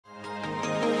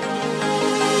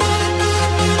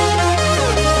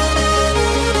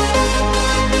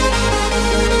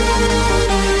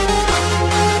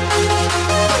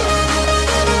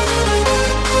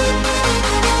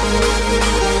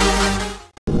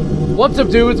What's up,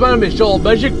 dudes? My name is Joel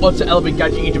Magic. What's up, Elvin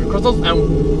Gadget YouTube Crystals,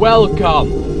 and welcome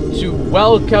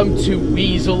to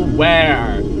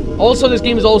Weaselware. Also, this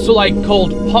game is also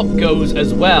called Popgoes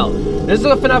as well. This is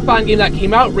a FNAF fan game that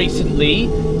came out recently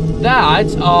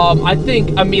that I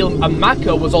think Emil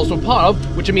Maka was also part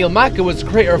of, which Emil Maka was the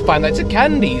creator of Five Nights at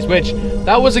Candy's, which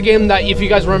that was a game that, if you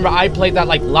guys remember, I played that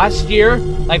last year,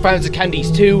 Five Nights at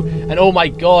Candy's 2, and oh my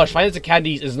gosh, Five Nights at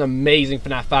Candy's is an amazing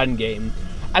FNAF fan game.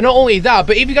 And not only that,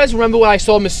 but if you guys remember when I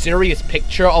saw a mysterious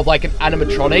picture of an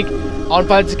animatronic on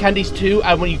Five Nights at Candy's 2,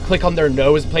 and when you click on their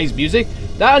nose, it plays music,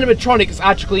 that animatronic is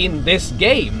actually in this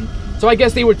game. So I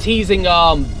guess they were teasing,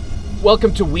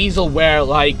 welcome to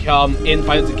Weaselware, in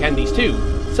Five Nights at Candy's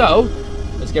 2. So,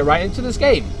 let's get right into this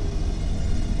game.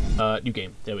 New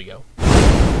game. There we go.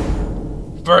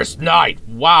 First night.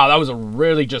 Wow, that was a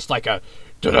really just a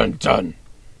dun-dun-dun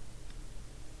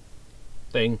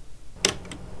thing.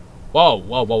 Whoa,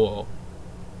 whoa, whoa, whoa.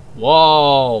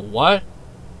 Whoa, what?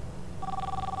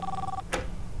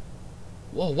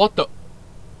 Whoa, what the?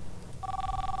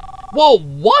 Whoa,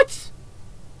 what?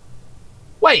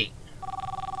 Wait.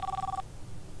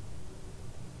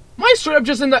 Am I straight up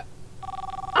just in the...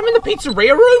 I'm in the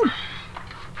pizzeria room?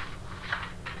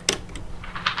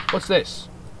 What's this?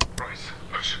 Right,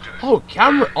 that should do it. Oh,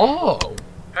 camera... Oh.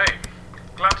 Hey,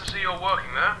 glad to see you're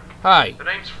working there. Hi. The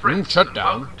name's Room Fritz, shut and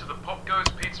down. welcome to the Popgoes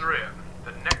Pizzeria,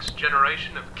 the next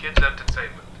generation of kids'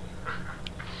 entertainment.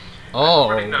 Oh.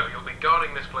 I already know you'll be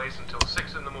guarding this place until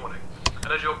 6 in the morning,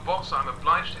 and as your boss, I'm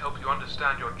obliged to help you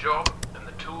understand your job and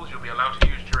the tools you'll be allowed to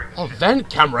use during this shift. Vent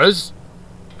cameras?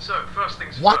 So, first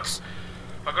things What? first.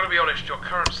 I've got to be honest, your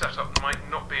current setup might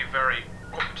not be very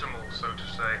optimal, so to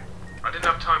say. I didn't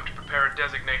have time to prepare a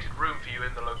designated room for you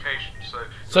in the location, so...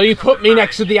 So you put me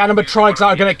next to the animatronics that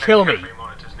are gonna kill me.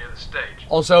 Monitors near the stage.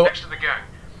 Also... Next to the gang.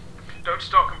 Don't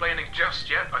start complaining just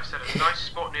yet. I set a nice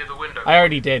spot near the window. I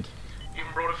already did.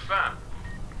 Even brought a fan.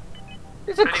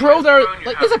 There's a crow there.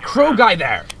 There's a crow guy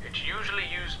there. It's usually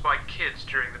used by kids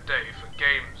during the day for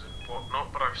games and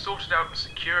whatnot, but I've sorted out a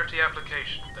security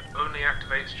application that only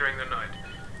activates during the night,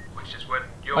 which is when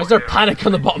you're... Why is there panic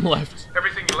on the bottom left?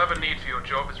 Everything you'll ever need for your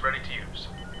job is ready to use.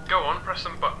 Go on, press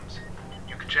some buttons.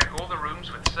 You can check all the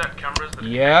rooms with set cameras that are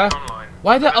connected online.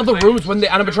 Why are there other rooms when the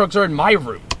animatronics are in my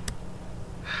room?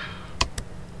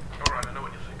 Alright, I know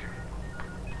what you're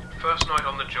thinking. First night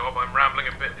on the job, I'm rambling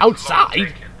a bit.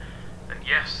 Outside? And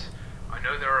yes, I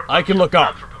know there are I can look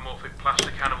up. anthropomorphic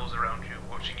plastic animals around you,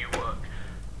 watching you work.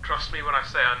 Trust me when I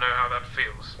say I know how that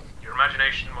feels. Your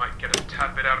imagination might get a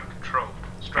tad bit out of control.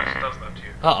 Stress does that to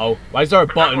you. Uh-oh. Why is there a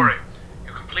But button? don't worry,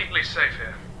 you're completely safe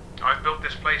here. I've built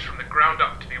this place from the ground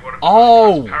up to be one of the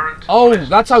Oh! most transparent, Oh, honest,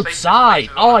 that's safest outside.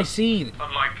 places Oh, on I Earth. see.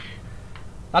 Unlike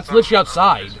That's some literally other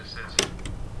outside. businesses.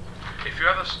 If you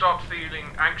ever start feeling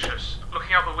anxious,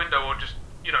 looking out the window or just,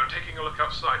 taking a look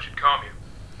outside should calm you.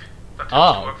 That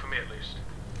tends to work for me at least.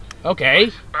 Okay.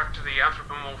 Right, back to the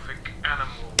anthropomorphic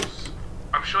animals.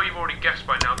 I'm sure you've already guessed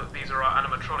by now that these are our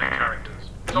animatronic characters.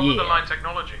 Top of the line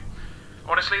technology.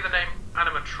 Honestly, the name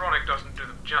animatronic doesn't do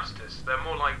them justice. They're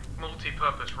more like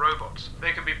multi-purpose robots.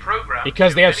 They can be programmed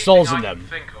Because they to have do souls in anything I them. can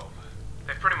think of.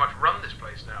 They pretty much run this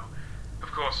place now.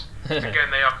 Of course,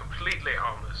 again, they are completely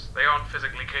harmless. They aren't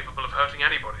physically capable of hurting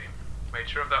anybody. Made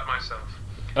sure of that myself.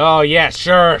 Oh, yeah,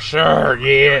 sure,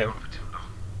 yeah.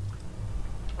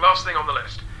 Last thing on the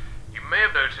list. You may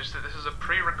have noticed that this is a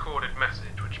pre-recorded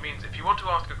message, which means if you want to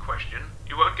ask a question,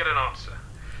 you won't get an answer.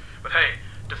 But hey,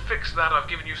 to fix that, I've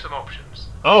given you some options.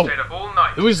 Oh, Stayed up all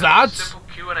night. who is that? Simple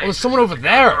Q&A Oh, there's someone over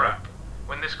there.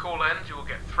 When this call ends, you will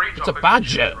get 3 It's a topics to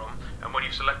badger. choose from, and when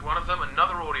you select one of them,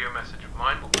 another audio message of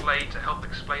mine will play to help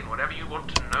explain whatever you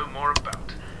want to know more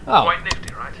about. Oh. Quite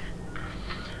nifty, right?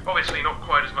 Obviously not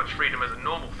quite as much freedom as a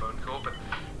normal phone call, but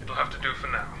it'll have to do for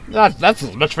now. That's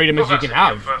as much freedom as you can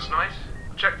have. First night.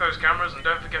 Check those cameras and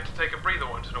don't forget to take a breather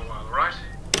once in a while, alright?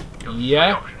 Your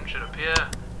Yeah. free option should appear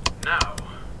now.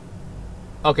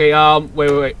 Okay,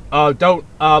 wait. Don't,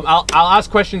 I'll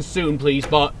ask questions soon, please,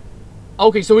 but...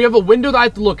 Okay, so we have a window that I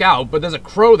have to look out, but there's a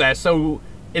crow there, so...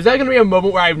 Is there gonna be a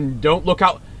moment where I don't look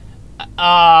out?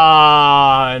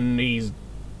 And he's...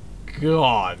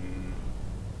 gone.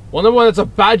 Wonder when there's a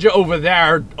badger over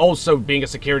there, also being a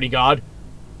security guard.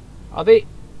 Are they...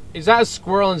 Is that a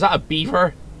squirrel and is that a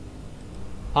beaver?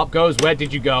 Popgoes, where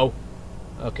did you go?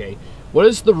 Okay. What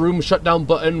is the room shutdown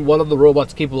button? What are the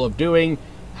robots capable of doing?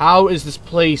 How is this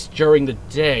place during the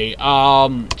day?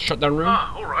 Shutdown room?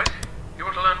 Ah, alright. You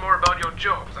want to learn more about your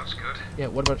job, that's good. Yeah,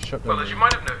 what about shutdown Well, room? as you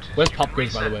might have noticed, Where's you can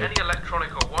Popgoes, by the reset way? any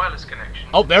electronic or wireless connection.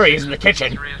 Oh, there he is in the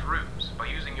kitchen. Pizzeria's rooms by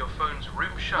using your phone's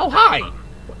room shutdown Oh, hi. button.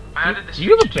 I added this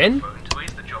You have a feature to your bin? phone to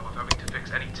ease the job of having to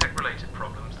fix any tech-related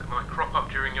problems that might crop up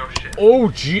during your shift.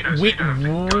 Oh, gee, You know, so wait, you don't have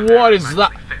to go there what and is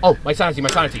that? manually fix Oh, it. my sanity, my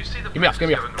So sanity. if you see the Give me off, give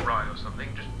me off. going awry or something,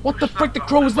 just What the push frick, that the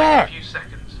crow was button and there? wait a few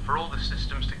seconds for all the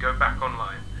systems to go back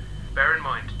online. Bear in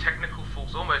mind, technical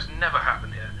faults almost never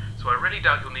happen here, so I really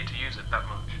doubt you'll need to use it that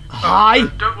much. Hi?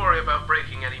 And don't worry about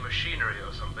breaking any machinery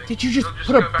or something. Did you just You'll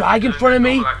put a go back bag to in doing front of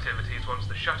your me? normal activities once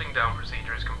the shutting down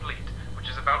procedure is complete, which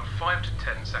is about 5 to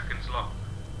 10 seconds long.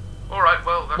 Alright,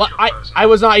 well, that's What? your person. I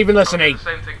was not even I'll do listening. the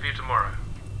same thing for you tomorrow.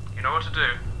 You know what to do.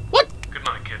 What? Good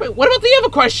night, kid. Wait, what about the other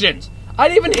questions? I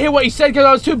didn't even hear what he said because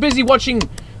I was too busy watching...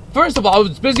 First of all, I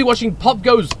was busy watching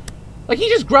Popgoes. Like, he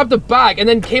just grabbed the bag and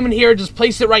then came in here and just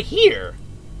placed it right here.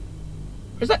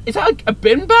 Is that like a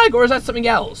bin bag or is that something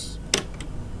else?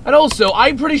 And also,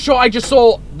 I'm pretty sure I just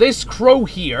saw this crow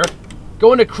here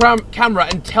go into camera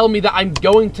and tell me that I'm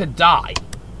going to die.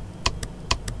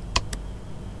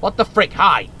 What the frick?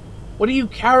 Hi. What are you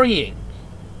carrying?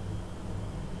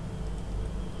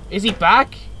 Is he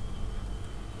back?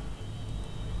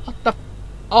 What the...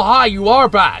 Oh, hi, you are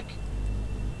back.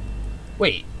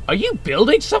 Wait, are you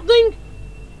building something?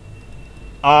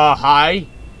 Hi.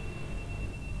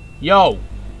 Yo.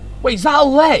 Wait, is that a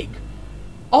leg?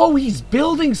 Oh, he's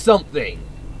building something.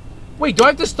 Wait, do I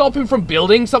have to stop him from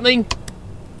building something?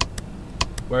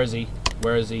 Where is he?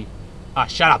 Where is he? Ah,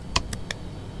 shut up.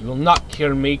 You will not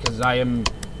kill me because I am...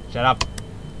 Shut up.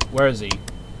 Where is he?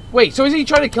 Wait, so is he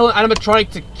trying to kill an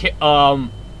animatronic to kill...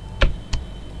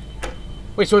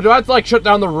 Wait, so do I have to, like, shut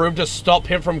down the room to stop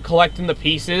him from collecting the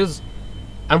pieces?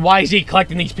 And why is he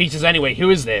collecting these pieces anyway? Who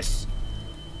is this?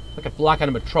 Like a black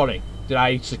animatronic. Did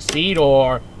I succeed,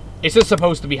 or... Is this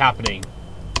supposed to be happening?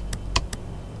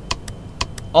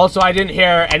 Also, I didn't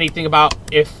hear anything about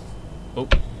if... Oh.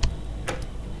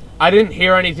 I didn't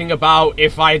hear anything about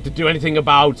if I had to do anything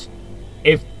about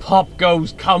if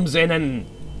Popgoes comes in and...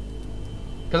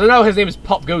 Because I know his name is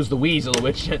Popgoes the Weasel,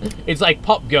 which it's like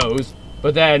Popgoes,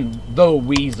 but then the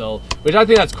Weasel, which I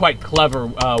think that's quite clever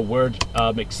word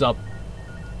mix-up.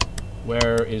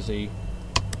 Where is he?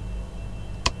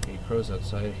 Okay, crow's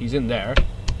outside. He's in there.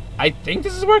 I think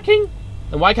this is working?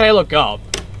 And why can't I look up?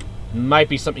 Might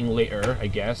be something later, I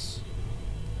guess.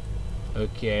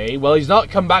 Okay, well, he's not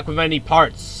come back with any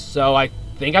parts, so I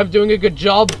think I'm doing a good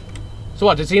job. So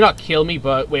what, does he not kill me?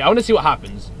 But wait, I want to see what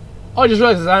happens. Oh, I just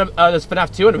realized there's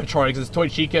FNAF 2 animatronics. There's Toy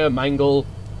Chica, Mangle.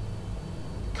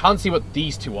 Can't see what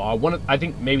these two are. One, I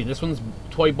think maybe this one's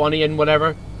Toy Bonnie and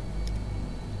whatever.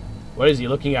 What is he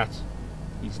looking at?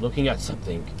 He's looking at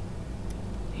something.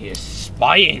 He is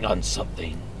spying on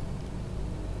something.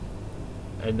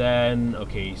 And then,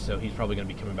 okay, so he's probably going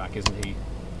to be coming back, isn't he?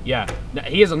 Yeah,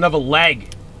 he has another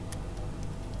leg.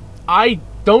 I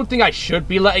don't think I should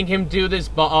be letting him do this,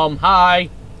 but, hi.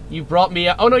 You brought me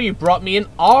oh no, you brought me an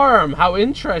arm. How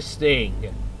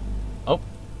interesting. Oh.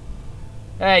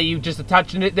 Hey, you just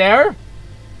attaching it there?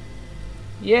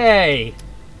 Yay.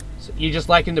 So you just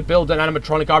liking to build an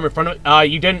animatronic arm in front of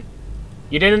you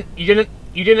didn't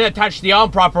attach the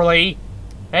arm properly.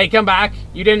 Hey, come back.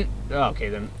 You didn't. Oh, okay,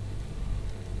 then.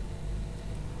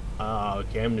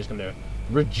 Okay, I'm just gonna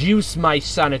reduce my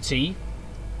sanity.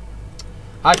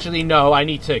 Actually, no, I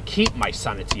need to keep my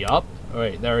sanity up.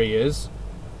 Alright, there he is.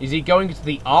 Is he going to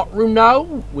the art room now?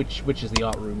 Which is the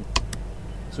art room?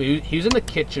 So he was in the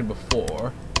kitchen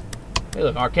before. Hey,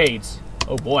 look, arcades.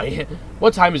 Oh boy.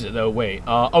 What time is it though? Wait.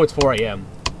 Oh, it's 4 AM.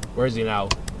 Where is he now?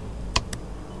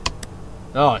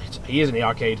 Oh, he is in the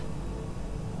arcade.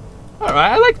 All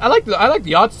right, I like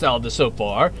the art style of this so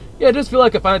far. Yeah, it does feel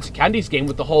like a Final Fantasy Candies game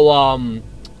with the whole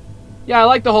yeah, I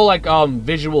like the whole like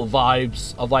visual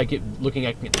vibes of like it looking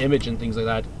at an image and things like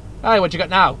that. Hey, what you got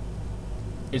now?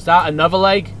 Is that another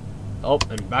leg? Oh,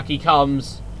 and back he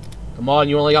comes. Come on,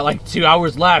 you only got like 2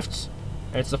 hours left.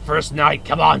 And it's the first night.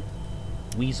 Come on.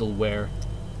 Weaselware.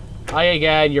 Hi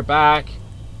again, you're back.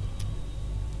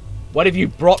 What have you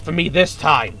brought for me this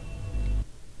time?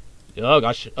 Oh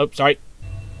gosh. Oh, sorry.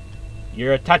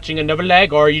 You're attaching another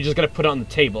leg, or are you just gonna put it on the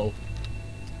table?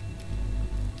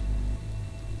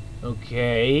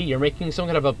 Okay, you're making some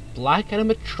kind of a black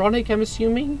animatronic, I'm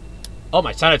assuming? Oh,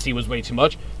 my sanity was way too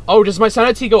much. Oh, does my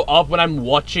sanity go up when I'm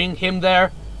watching him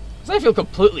there? Because I feel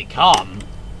completely calm.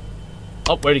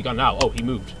 Oh, where'd he go now? Oh, he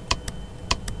moved.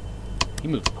 He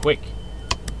moved quick.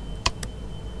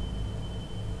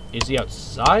 Is he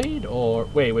outside, or...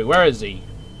 Wait, where is he?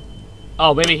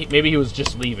 Oh, maybe he was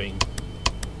just leaving.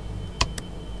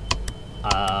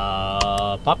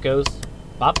 Popgoes.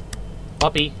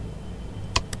 Poppy.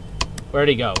 Where'd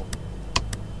he go?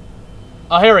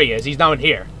 Oh, here he is. He's now in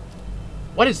here.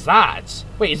 What is that?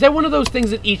 Wait, is there one of those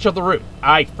things in each of the room?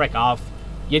 Aye, frick off.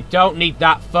 You don't need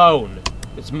that phone.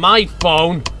 It's my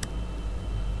phone.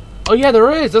 Oh yeah,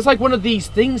 there is. There's like one of these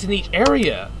things in each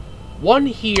area. One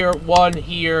here,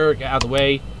 get out of the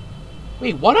way.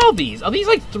 Wait, what are these? Are these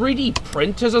like 3D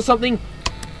printers or something?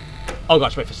 Oh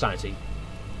gosh, wait for sanity.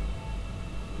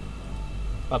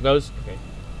 Popgoes? Okay.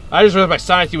 I just realized my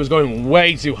sanity was going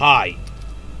way too high.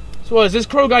 So what, is this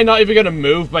crow guy not even gonna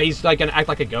move, but he's like gonna act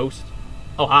like a ghost?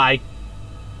 Oh, hi.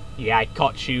 Yeah, I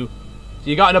caught you. So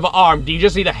you got another arm. Do you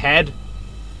just need a head?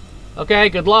 Okay,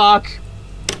 good luck.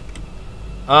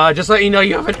 Just let you know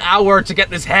you have an hour to get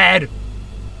this head.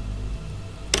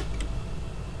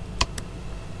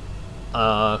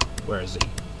 Where is he?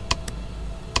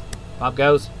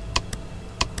 Popgoes?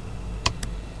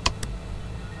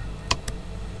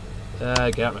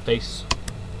 Get out of my face.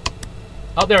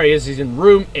 Oh, there he is. He's in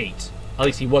room 8. At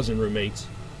least he was in room 8.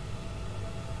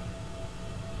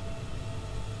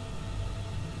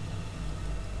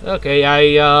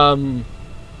 Okay, oh,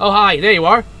 hi. There you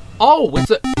are. Oh,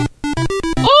 it's a...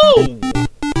 Oh!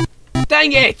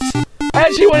 Dang it! I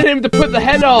actually wanted him to put the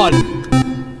head on.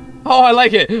 Oh, I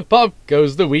like it. Pop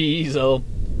goes the weasel.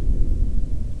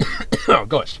 Oh,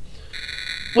 gosh.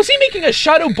 Was he making a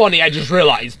shadow bunny, I just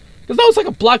realized? Because that was like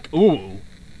a black... Ooh.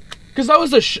 Because that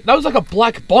was like a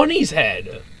black bunny's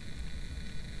head.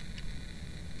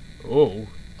 Oh.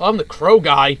 I'm the crow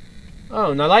guy.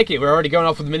 Oh, and I like it. We're already going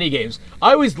off with the minigames.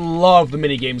 I always love the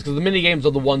minigames, because the minigames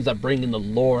are the ones that bring in the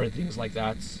lore and things like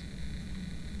that.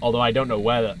 Although I don't know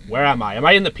where am I? Am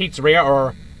I in the pizzeria,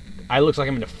 or... I looks like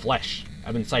I'm in the flesh.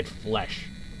 I'm inside flesh.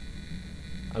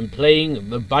 I'm playing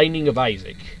The Binding of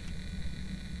Isaac.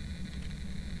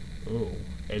 Oh,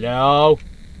 hello?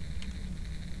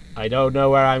 I don't know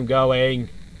where I'm going.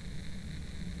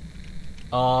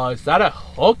 Is that a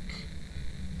hook?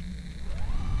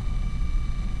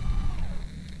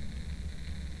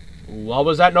 What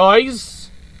was that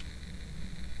noise?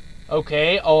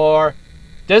 Okay, or...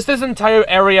 Does this entire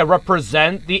area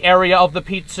represent the area of the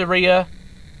pizzeria?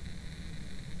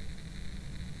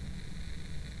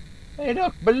 Hey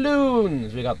look,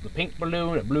 balloons! We got the pink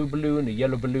balloon, a blue balloon, a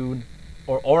yellow balloon,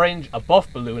 or orange, a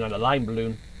buff balloon, and a lime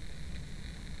balloon.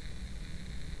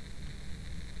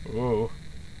 Ooh.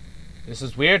 This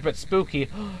is weird but spooky.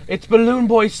 It's Balloon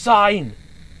Boy's sign!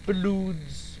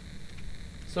 Balloons.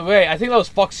 So wait, I think that was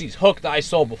Foxy's hook that I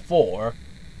saw before.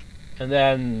 And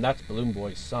then that's Balloon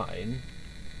Boy's sign.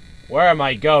 Where am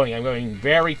I going? I'm going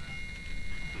very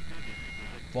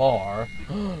far.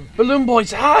 Balloon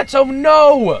Boy's hat! Oh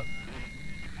no!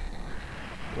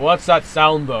 What's that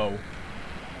sound though?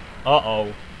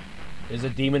 Uh-oh. Is a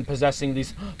demon possessing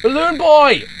these... Balloon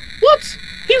Boy! What?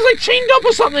 He was like chained up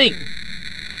or something!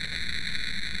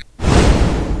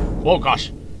 Oh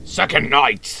gosh. Second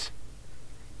night!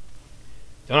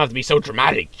 Don't have to be so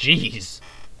dramatic, jeez.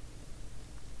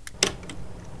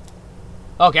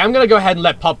 Okay, I'm gonna go ahead and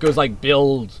let Popgoes, like,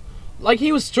 build... Like,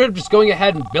 he was straight up just going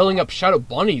ahead and building up Shadow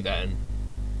Bunny, then.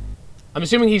 I'm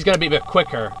assuming he's gonna be a bit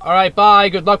quicker. Alright, bye.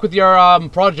 Good luck with your,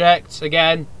 project,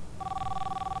 again.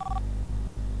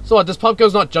 So what, does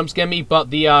Popgoes not jump scare me, but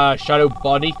the, Shadow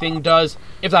Bunny thing does?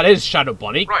 If that is Shadow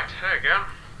Bunny. Right, here again.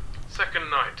 Second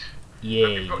night. Yeah.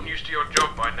 Hope you've gotten used to your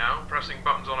job by now, pressing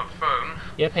buttons on a phone.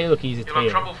 Yep, hey, look, he's a You'll tail.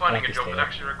 have trouble finding like a job tail. that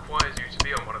actually requires you to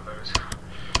be on one of those.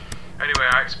 Anyway,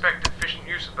 I expect efficient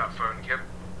use of that phone, Kip.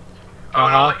 Oh,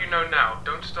 and I'll let you know now,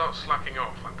 don't start slacking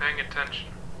off. I'm paying attention.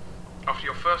 After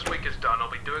your first week is done,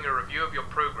 I'll be doing a review of your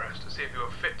progress to see if you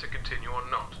are fit to continue or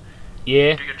not.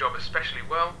 Yeah. If you do your job especially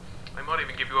well, I might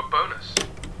even give you a bonus.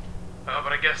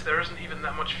 But I guess there isn't even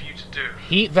that much for you to do.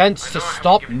 Heat vents to I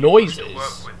stop haven't given you much noises. to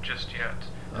work with just yet.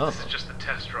 Oh. This is just a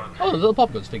test run. Oh, the little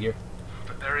Popgoes figure.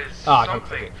 But there is I can't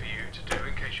something click it. for you to do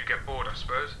in case you get bored, I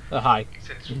suppose. Hi.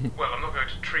 Since, well, I'm not going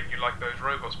to treat you like those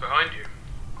robots behind you.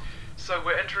 So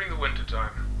we're entering the winter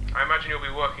time. I imagine you'll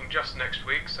be working just next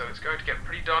week, so it's going to get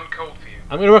pretty darn cold for you.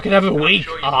 I'm gonna work another I'm week.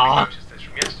 sure you've already noticed this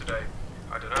from yesterday.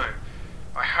 I don't know.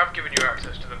 I have given you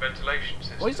access to the ventilation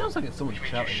system. Well, he sounds like it's someone which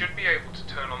means shouting. you should be able to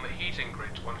turn on the heating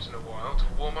grid once in a while to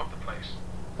warm up the place.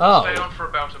 Oh. Stay on for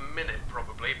about a minute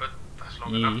probably, but that's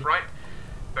long enough, right?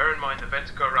 Bear in mind the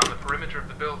vents go around the perimeter of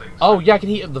the building. So Oh, yeah, I can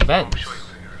heat up the vents. I'm sure you'll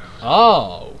figure it out.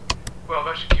 Oh. Well,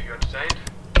 that should keep you entertained.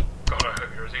 God, I hope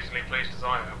you're as easily pleased as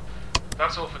I am.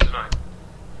 That's all for tonight.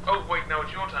 Oh, wait, now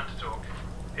it's your time to talk.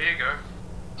 Here you go.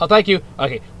 Oh, thank you.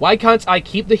 Okay, why can't I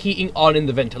keep the heating on in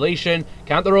the ventilation?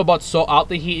 Can't the robot sort out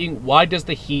the heating? Why does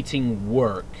the heating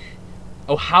work?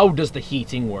 Oh, how does the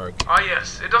heating work? Ah,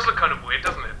 yes. It does look kind of weird,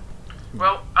 doesn't it?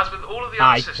 Well, as with all of the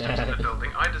other systems in the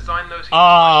building, I designed those heaters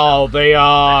myself. They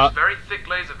are... There's very thick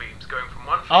laser beams going from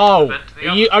one floor of the vent to the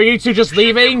other. Are you two just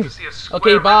leaving?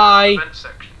 Okay, bye. Vent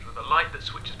sections with a light that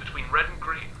switches between red and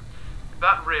green.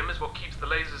 That rim is what keeps the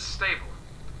lasers stable.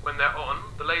 When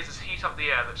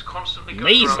the air that's constantly going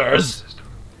around the vent Lasers? system.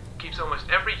 Keeps almost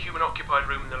every human-occupied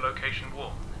room in the location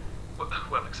warm.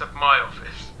 Well, except my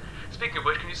office. Speaking of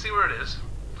which, can you see where it is?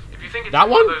 If you think it's That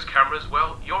one of one? those cameras,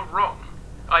 well, you're wrong.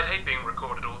 I'd hate being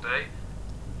recorded all day.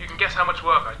 You can guess how much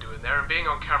work I do in there, and being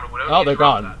on camera would only Oh, they're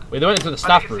interrupt gone. that. Wait, they went into the I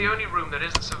staff think it's the room. only room that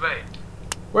isn't surveyed.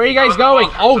 Where are you guys Oh, the going?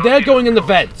 bathrooms Oh, are they're here, going in the of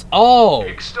course. vents. Oh.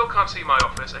 If you still can't see my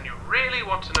office, and you really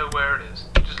want to know where it is,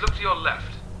 just look to your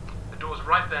left. The door's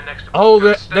right there next to Oh, Popgoes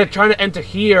they're Stadium. trying to enter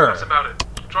here. That's about it.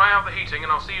 Try out the heating,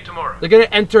 and I'll see you tomorrow. They're gonna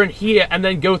enter in here and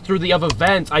then go through the other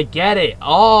vents. I get it.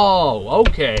 Oh,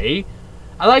 okay.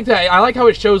 I like that. I like how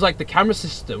it shows like the camera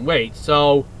system. Wait,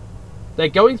 so they're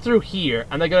going through here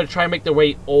and they're gonna try and make their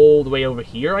way all the way over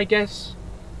here, I guess.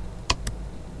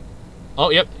 Oh,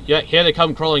 yep, yeah. Here they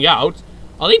come crawling out.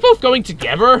 Are they both going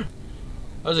together?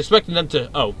 I was expecting them to.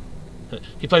 Oh,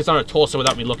 he placed on a torso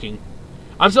without me looking.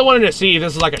 I'm still wanting to see if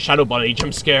this is like a shadow bunny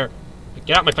jump scare.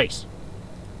 Get out my face.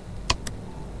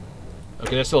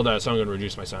 Okay, they're still there, so I'm going to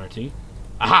reduce my sanity.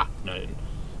 Aha! No, I didn't.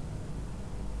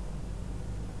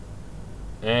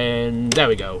 And there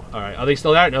we go. Alright, are they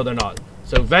still there? No, they're not.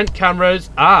 So, vent cameras.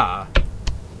 Ah!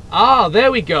 Ah,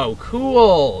 there we go.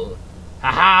 Cool.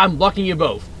 Haha, I'm blocking you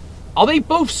both. Are they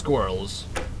both squirrels?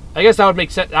 I guess that would make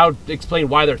sense. That would explain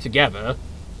why they're together.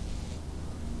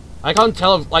 I can't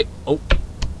tell if, like... Oh.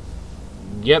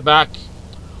 Get back.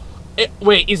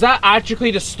 Wait, is that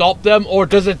actually to stop them, or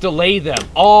does it delay them?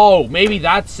 Oh, maybe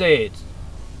that's it.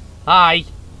 Hi.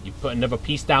 You put another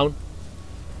piece down.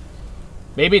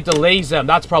 Maybe it delays them.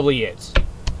 That's probably it.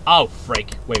 Oh,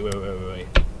 frick. Wait.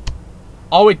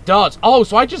 Oh, it does. Oh,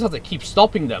 so I just have to keep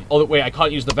stopping them. Oh, wait, I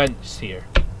can't use the vents here.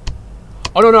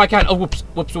 Oh, no, I can't. Oh, whoops.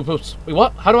 Wait,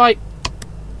 what? How do I...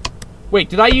 Wait,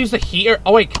 did I use the heater?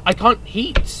 Oh, wait, I can't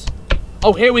heat.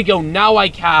 Oh, here we go. Now I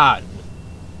can.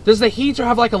 Does the heater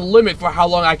have like a limit for how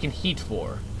long I can heat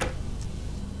for?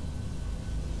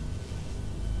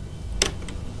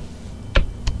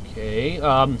 Okay,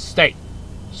 stay.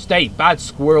 Stay, bad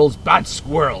squirrels, bad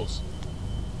squirrels.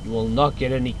 You will not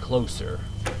get any closer.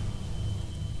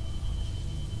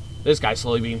 This guy's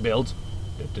slowly being built.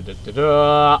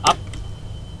 Up.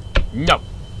 No.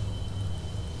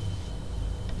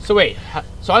 So wait,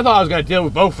 so I thought I was gonna deal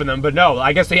with both of them, but no,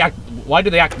 I guess they act, why do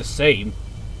they act the same?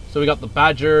 So we got the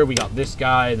badger, we got this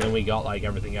guy, and then we got, like,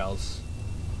 everything else.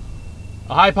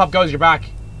 Oh, hi, Popgoes, you're back.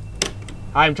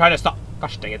 I'm trying to stop.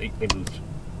 Gosh dang it, they moved.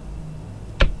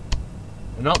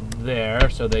 They're not there,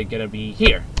 so they're gonna be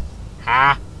here.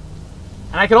 Ha!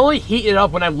 And I can only heat it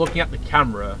up when I'm looking at the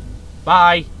camera.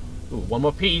 Bye. Ooh, one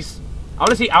more piece. I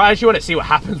actually want to see what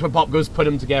happens when Popgoes put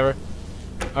them together.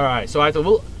 Alright, so I have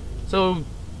to... So,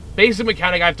 basic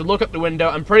mechanic, I have to look up the window.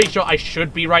 I'm pretty sure I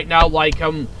should be right now, like,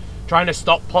 trying to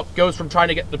stop Popgoes from trying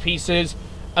to get the pieces.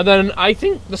 And then I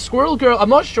think the squirrel girl, I'm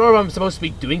not sure if I'm supposed to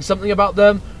be doing something about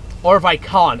them or if I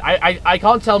can't. I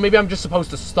can't tell. Maybe I'm just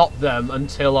supposed to stop them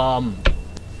until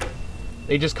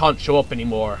they just can't show up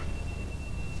anymore.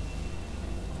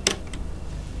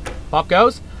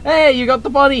 Popgoes? Hey, you got the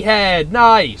bunny head.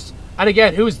 Nice. And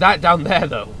again, who's that down there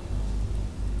though?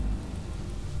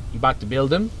 You about to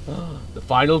build him? The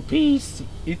final piece.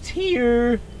 It's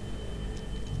here.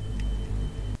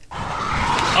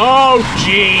 Oh,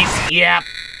 jeez. Yep.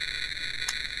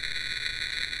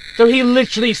 So he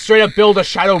literally straight up built a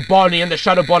shadow bunny and the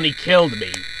shadow bunny killed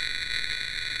me.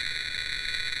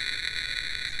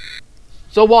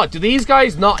 So what? Do these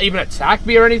guys not even attack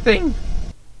me or anything?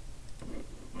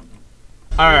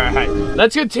 Alright,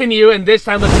 let's continue, and this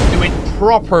time let's do it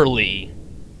properly.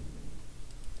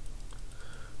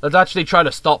 Let's actually try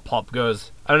to stop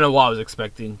Popgoes. I don't know what I was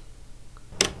expecting.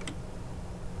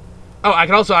 Oh, I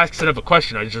can also ask another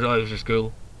question. I just realized it was just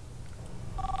cool.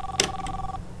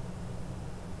 I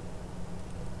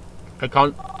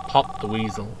can't pop the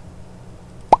weasel.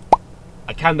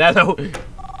 I can there though.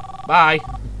 Bye.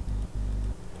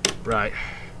 Right.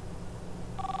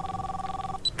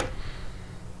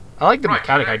 I like the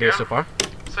mechanic idea so far.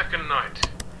 Second night.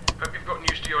 Hope you've gotten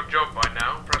used to your job by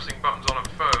now, pressing buttons on a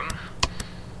phone.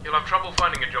 You'll have trouble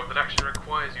finding a job that actually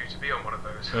requires you to be on one of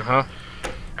those.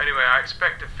 Anyway, I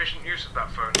expect efficient use of that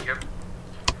phone. Yep.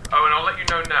 Oh, and I'll let you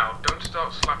know now, don't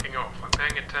start slacking off. I'm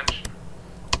paying attention.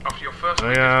 After your first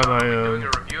week of I'll be doing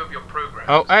a review of your program.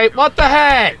 Oh, hey, what the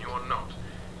heck?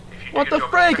 What the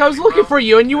frick? I was looking for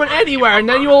you and you went anywhere and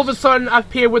then you all of a sudden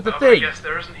appear with the thing. Yes,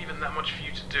 there isn't even that much for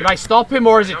you to do. Did I stop him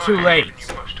or is it too late?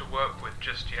 Much to work with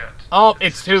just yet. Oh,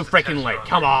 it's too freaking late.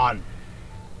 Come on.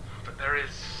 But there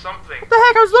is something. What the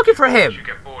heck? I was looking for him. You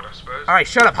get bored, I suppose. Alright,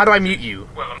 shut up. How do I mute you?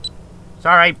 Well,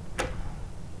 Sorry.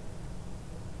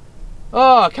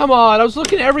 Oh, come on. I was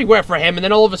looking everywhere for him and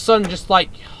then all of a sudden just like...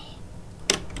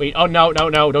 Wait, oh no, no,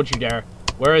 no, don't you dare.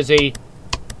 Where is he?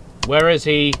 Where is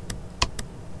he?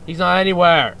 He's not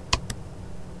anywhere.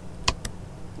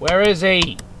 Where is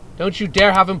he? Don't you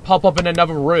dare have him pop up in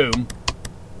another room.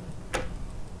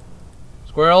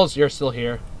 Squirrels, you're still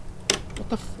here. What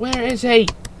the where is he?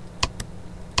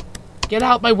 Get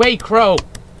out my way, Crow.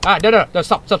 Ah, no,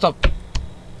 stop.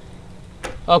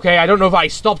 Okay, I don't know if I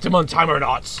stopped him on time or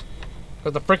not.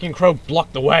 Because the freaking Crow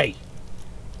blocked the way.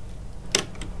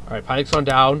 Alright, panic's on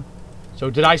down.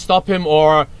 So did I stop him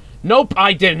or... Nope,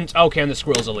 I didn't. Okay, and the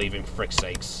squirrels are leaving, frick's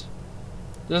sakes.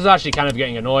 This is actually kind of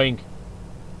getting annoying.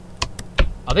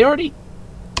 Are they already...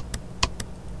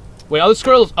 Wait, are the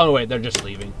squirrels... Oh, wait, they're just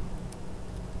leaving.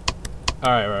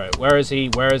 Alright. Where is he?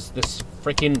 Where is this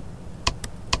freaking...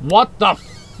 What the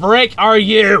frick are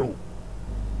you?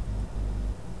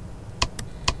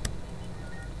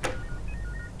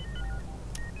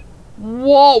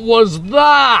 What was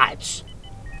that?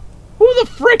 Who the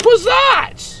frick was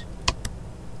that?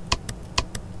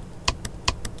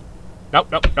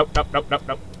 Nope.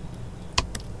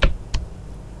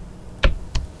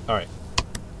 Alright,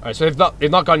 so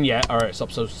they've not gone yet. Alright,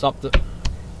 stop the...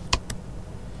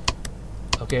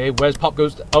 Okay, where's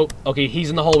Popgoes? Oh, okay,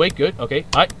 he's in the hallway, good, okay.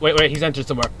 Alright, wait, he's entered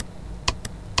somewhere.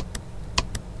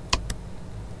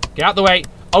 Get out the way.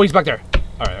 Oh, he's back there.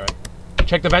 Alright.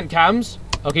 Check the vent cams.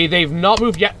 Okay, they've not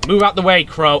moved yet. Move out the way,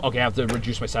 Crow. Okay, I have to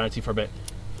reduce my sanity for a bit.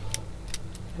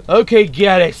 Okay,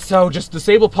 get it. So, just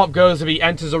disable Popgoes if he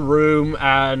enters a room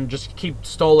and just keep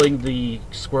stalling the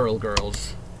squirrel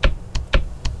girls.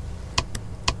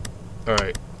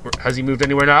 Alright. Has he moved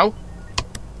anywhere now?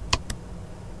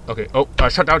 Okay. Oh,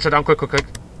 shut down, quick.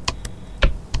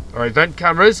 Alright, vent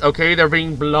cameras. Okay, they're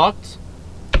being blocked.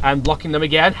 And blocking them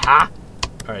again. Ha!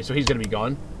 Alright, so he's gonna be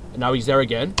gone. And now he's there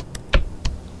again.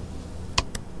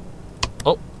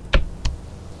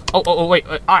 Oh, wait.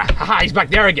 Haha, he's back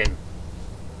there again.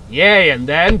 Yay, and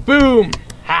then boom!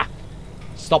 Ha!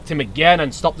 Stopped him again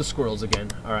and stopped the squirrels again.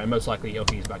 Alright, most likely,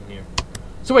 okay, he's back in here.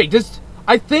 So wait,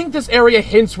 I think this area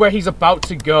hints where he's about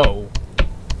to go.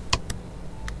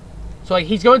 So like,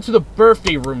 he's going to the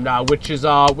birthday room now, which is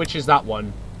that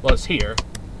one. Well, it's here.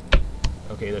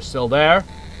 Okay, they're still there.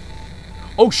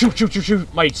 Oh,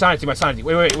 shoot. My sanity.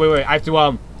 Wait. I have to,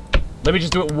 let me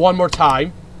just do it one more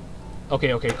time.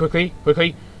 Okay, quickly.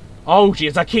 Oh,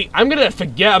 jeez, I'm gonna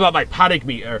forget about my panic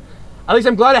meter. At least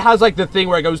I'm glad it has, like, the thing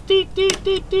where it goes deet.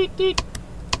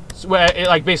 So where it,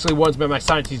 like, basically warns me my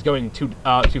sanity's going too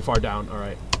far down.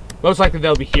 Alright. Most likely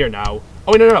they'll be here now.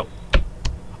 Oh, no.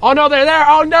 Oh, no, they're there!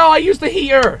 Oh, no, I used the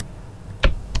heater!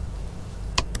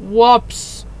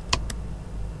 Whoops.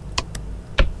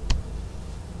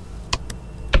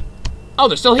 Oh,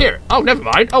 they're still here. Oh, never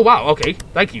mind. Oh, wow, okay.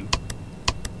 Thank you.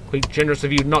 Quite generous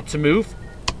of you not to move.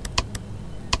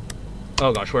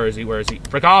 Oh gosh, where is he?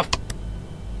 Frick off!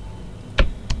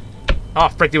 Oh,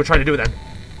 frick, they were trying to do it then.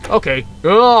 Okay.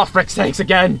 Oh, frick sakes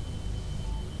again!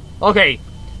 Okay.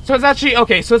 So it's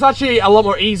actually a lot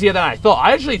more easier than I thought.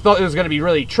 I actually thought it was going to be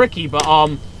really tricky, but,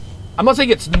 I'm not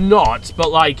saying it's not,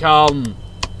 but, like, I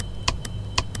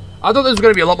thought this was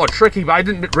going to be a lot more tricky, but I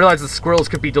didn't realize the squirrels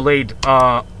could be delayed,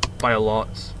 by a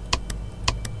lot.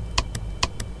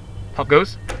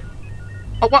 Popgoes?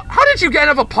 Oh, what? How did you get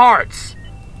another parts?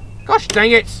 Gosh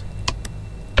dang it.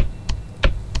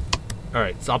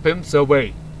 Alright, stop him. So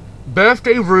wait.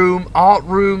 Birthday room, art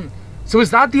room. So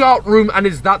is that the art room and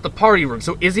is that the party room?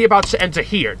 So is he about to enter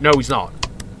here? No, he's not.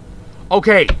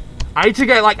 Okay. I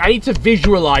need to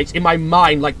visualize in my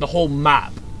mind, like, the whole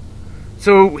map.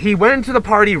 So he went into the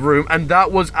party room and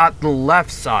that was at the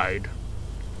left side.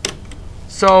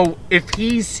 So if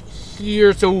he's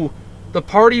here, so the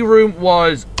party room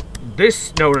was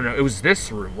this. No, it was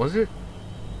this room, was it?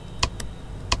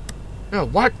 No,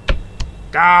 what?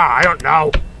 Ah, I don't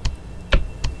know.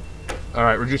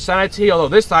 Alright, reduce sanity, although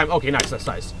this time, okay, nice, that's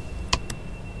nice.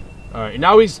 Alright,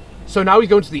 now he's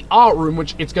going to the art room,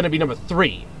 which it's going to be number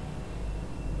 3.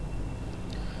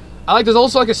 There's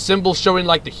also, like, a symbol showing,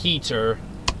 like, the heater.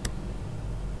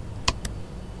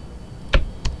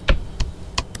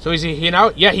 So is he here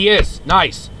now? Yeah, he is.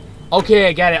 Nice. Okay,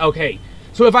 I get it, okay.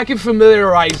 So if I can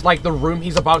familiarize, like, the room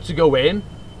he's about to go in.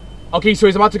 Okay, so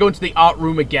he's about to go into the art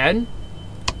room again.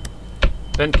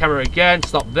 Then camera again,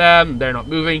 stop them, they're not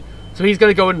moving. So he's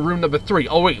gonna go in room number 3.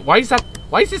 Oh wait, why is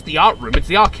this the art room? It's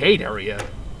the arcade area.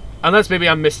 Unless maybe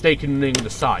I'm mistakening the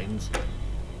signs.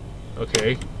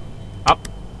 Okay. Up.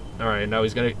 Alright, now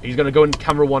he's gonna go in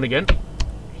camera 1 again.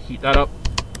 Heat that up.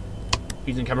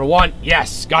 He's in camera 1.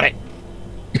 Yes, got it.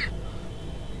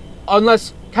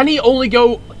 Unless, does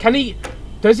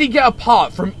he get a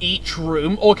part from each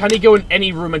room? Or can he go in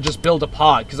any room and just build a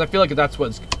part? Because I feel like that's what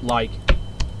it's like.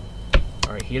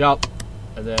 Alright, heat up.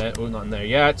 And then, oh, not in there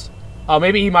yet. Oh,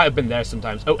 maybe he might have been there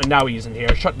sometimes. Oh, and now he's in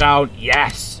here. Shut down.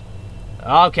 Yes!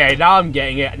 Okay, now I'm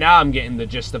getting it. Now I'm getting the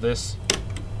gist of this.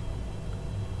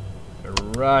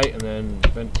 Alright, and then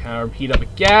vent cam, heat up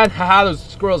again. Haha, those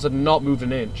squirrels had not moved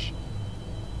an inch.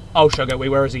 Oh, sugar, wait,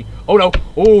 where is he? Oh, no.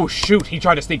 Oh, shoot, he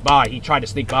tried to sneak by. He tried to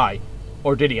sneak by.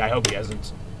 Or did he? I hope he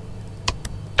hasn't.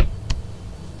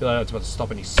 Feel like that's about to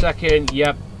stop any second.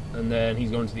 Yep. And then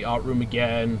he's going to the art room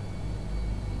again.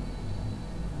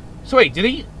 So wait, did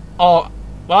he? Oh,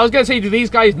 well, I was gonna say, do these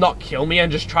guys not kill me and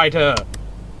just try to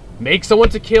make someone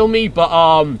to kill me? But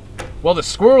well, the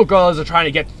squirrel girls are trying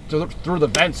to get through the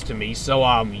vents to me. So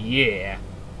yeah.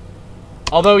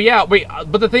 Although, yeah, wait,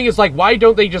 but the thing is, like, why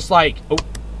don't they just like? Oh.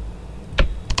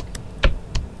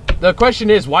 The question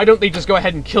is, why don't they just go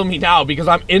ahead and kill me now? Because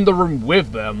I'm in the room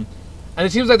with them. And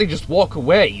it seems like they just walk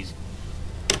away.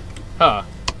 Huh.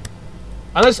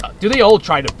 Unless, do they all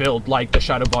try to build, like, the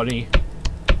Shadow Body?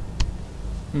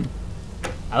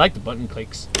 I like the button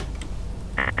clicks.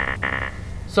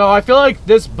 So, I feel like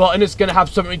this button is gonna have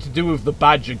something to do with the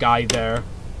badger guy there.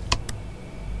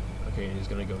 Okay, he's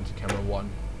gonna go into camera 1.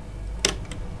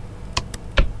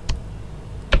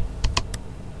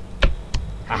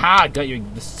 Haha, got you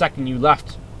the second you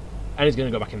left. And he's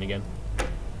gonna go back in again.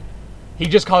 He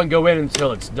just can't go in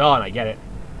until it's done, I get it.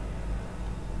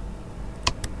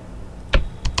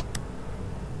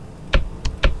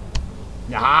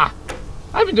 Nah,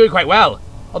 I've been doing quite well.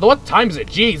 Although, what time is it?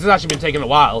 Jeez, this has actually been taking a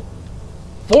while.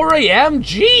 4 AM?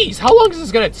 Jeez, how long is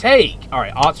this gonna take?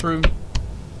 Alright, arts room.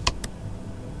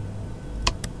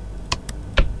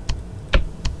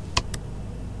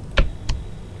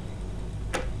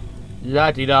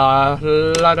 La-di-da,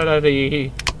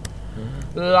 la-da-da-dee.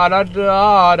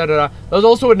 La-da-da-da-da-da. There's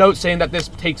also a note saying that this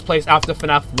takes place after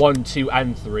FNAF 1, 2,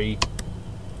 and 3.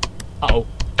 Uh-oh.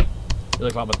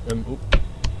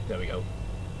 There we go.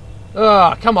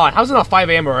 Ugh, come on. How's it not 5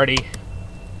 AM already?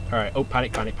 Alright. Oh,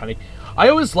 panic, panic, panic. I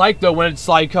always like, though, when it's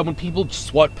like, when people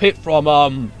SWAT pit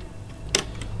from,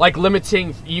 like,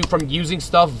 limiting you from using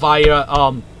stuff via,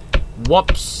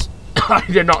 whoops. I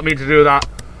did not mean to do that.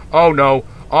 Oh, no.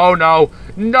 Oh, no.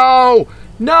 No!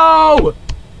 No!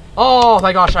 Oh,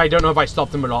 my gosh, I don't know if I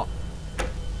stopped them or not.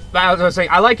 But as I was saying,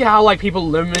 I like it how, like, people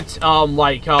limit,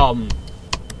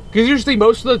 because usually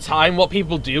most of the time what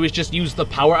people do is just use the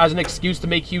power as an excuse to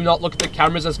make you not look at the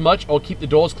cameras as much or keep the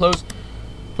doors closed.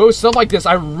 But with stuff like this,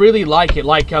 I really like it.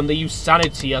 Like, they use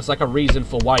sanity as, like, a reason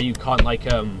for why you can't, like,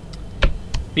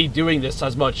 be doing this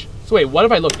as much. So wait, what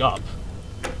if I look up?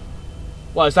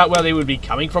 Well, is that where they would be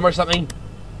coming from or something?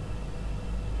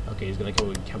 Okay, he's gonna go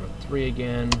in camera 3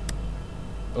 again.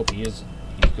 Oh, he is.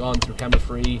 He's gone through camera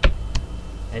 3.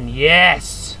 And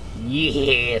yes!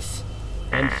 Yes!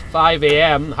 And 5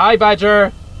 AM. Hi,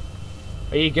 Badger!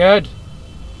 Are you good?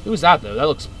 Who's that, though? That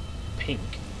looks pink.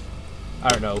 I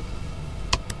don't know.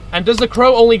 And does the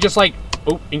crow only just, like,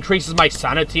 increases my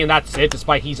sanity and that's it,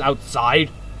 despite he's outside?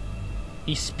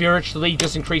 He spiritually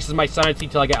just increases my sanity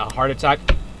till I get a heart attack.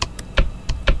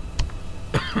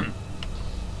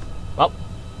 Well,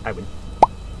 I win.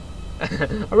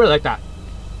 I really like that.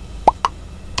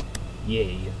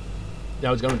 Yay.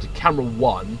 Now he's going to camera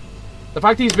 1. The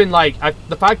fact he's been, like,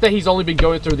 the fact that he's only been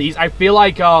going through these, I feel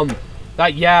like,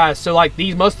 that, yeah, so, like,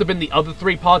 these must have been the other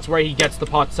 3 parts where he gets the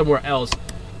part somewhere else.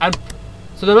 And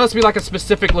so there must be, like, a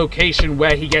specific location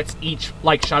where he gets each,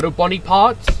 like, Shadow Bunny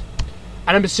parts.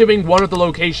 And I'm assuming one of the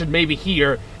location, maybe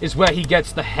here, is where he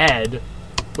gets the head.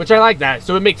 Which I like that,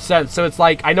 so it makes sense. So it's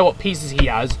like, I know what pieces he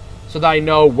has, so that I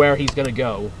know where he's gonna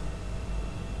go.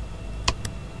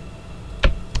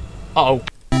 Uh-oh.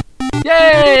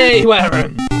 Yay!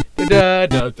 Whatever.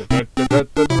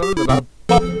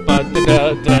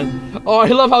 Oh, I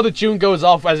love how the tune goes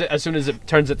off as soon as it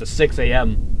turns it to 6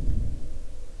 AM.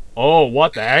 Oh,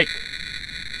 what the heck?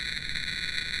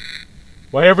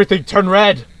 Why everything turned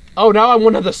red? Oh, now I'm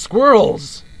one of the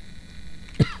squirrels.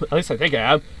 At least I think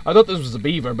I am. I thought this was a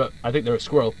beaver, but I think they're a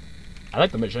squirrel. I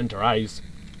like the magenta eyes.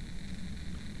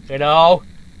 You know?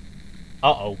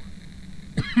 Uh-oh.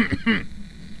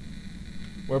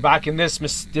 We're back in this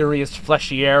mysterious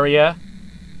fleshy area.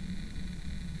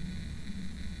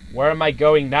 Where am I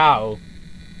going now?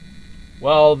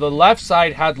 Well, the left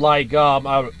side had like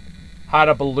had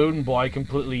a balloon boy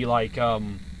completely like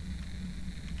The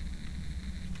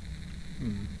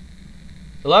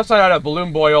left side had a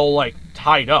balloon boy all like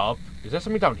tied up. Is there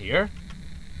something down here?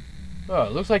 Oh,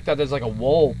 it looks like that there's like a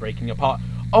wall breaking apart.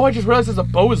 Oh, I just realized there's a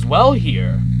bow as well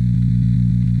here.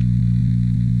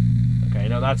 Okay,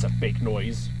 now that's a fake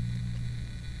noise.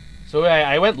 So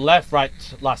I went left, right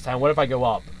last time. What if I go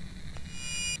up?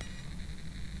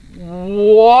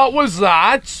 What was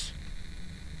that?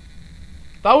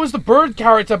 That was the bird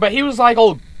character, but he was like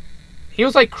he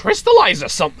was like crystallized or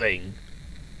something.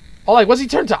 Oh, like, was he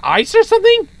turned to ice or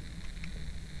something?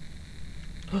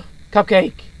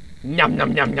 Cupcake. Nom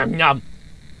nom nom nom nom.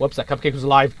 Whoops, that cupcake was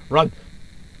alive. Run.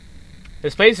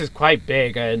 His face is quite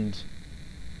big, and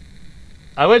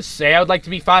I would say I would like to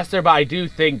be faster, but I do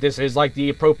think this is like the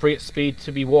appropriate speed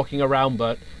to be walking around,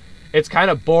 but it's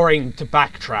kind of boring to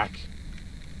backtrack.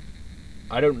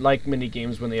 I don't like mini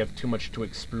games when they have too much to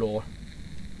explore.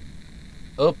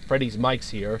 Oh, Freddy's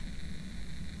mic's here.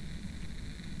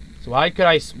 So why did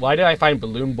I find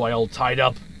Balloon Boy all tied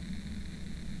up?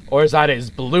 Or is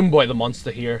Balloon Boy the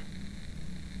monster here?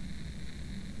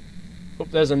 Oh,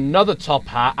 there's another top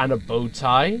hat and a bow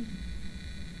tie.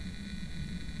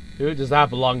 Who does that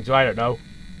belong to? I don't know.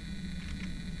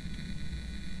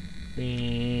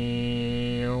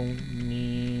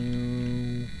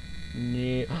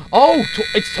 Oh,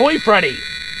 it's Toy Freddy!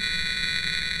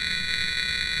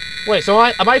 Wait, so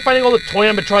am I finding all the toy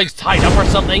animatronics tied up or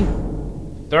something?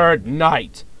 Third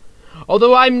night.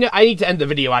 Although I need to end the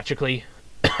video, actually.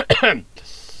 Because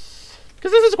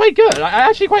this is quite good. I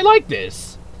actually quite like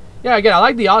this. Yeah, again, I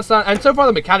like the art style, and so far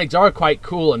the mechanics are quite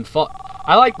cool and fun.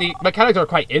 I like the mechanics are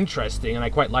quite interesting, and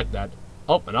I quite like that.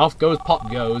 Oh, and off goes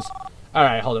Popgoes.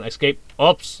 Alright, hold on, escape.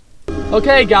 Oops.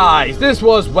 Okay, guys, this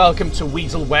was Welcome to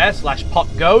Weaselware /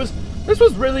 Popgoes. This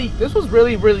was really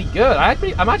good.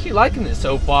 I'm actually liking this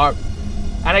so far.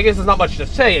 And I guess there's not much to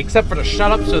say except for to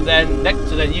shut up so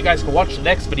then you guys can watch the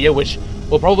next video, which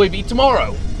will probably be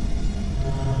tomorrow.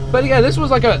 But yeah, this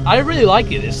was like I really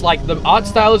like it. It's like the art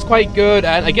style is quite good,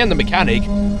 and again the mechanic.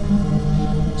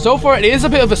 So far it is a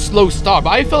bit of a slow start, but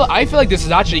I feel like this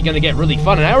is actually going to get really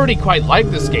fun, and I already quite like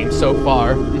this game so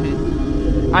far.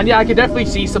 And yeah, I can definitely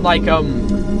see some like not a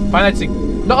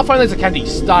Final Fantasy Candy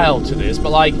style to this, but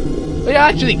like yeah,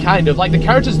 actually kind of like the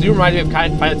characters do remind me of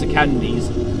Final Fantasy Candies,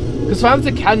 because Final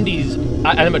Fantasy Candies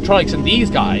animatronics and these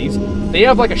guys, they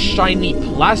have like a shiny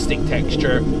plastic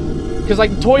texture. Because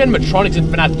like the toy animatronics in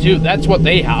FNAF 2, that's what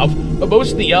they have, but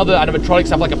most of the other animatronics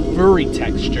have like a furry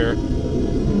texture.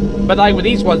 But like with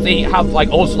these ones, they have like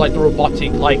also like the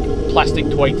robotic like plastic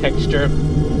toy texture.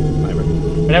 Whatever.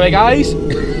 But anyway, guys,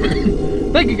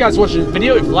 thank you guys for watching this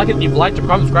video. If you like it, leave a like,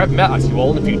 comment, subscribe, and I'll see you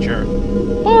all in the future.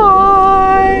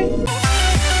 Bye.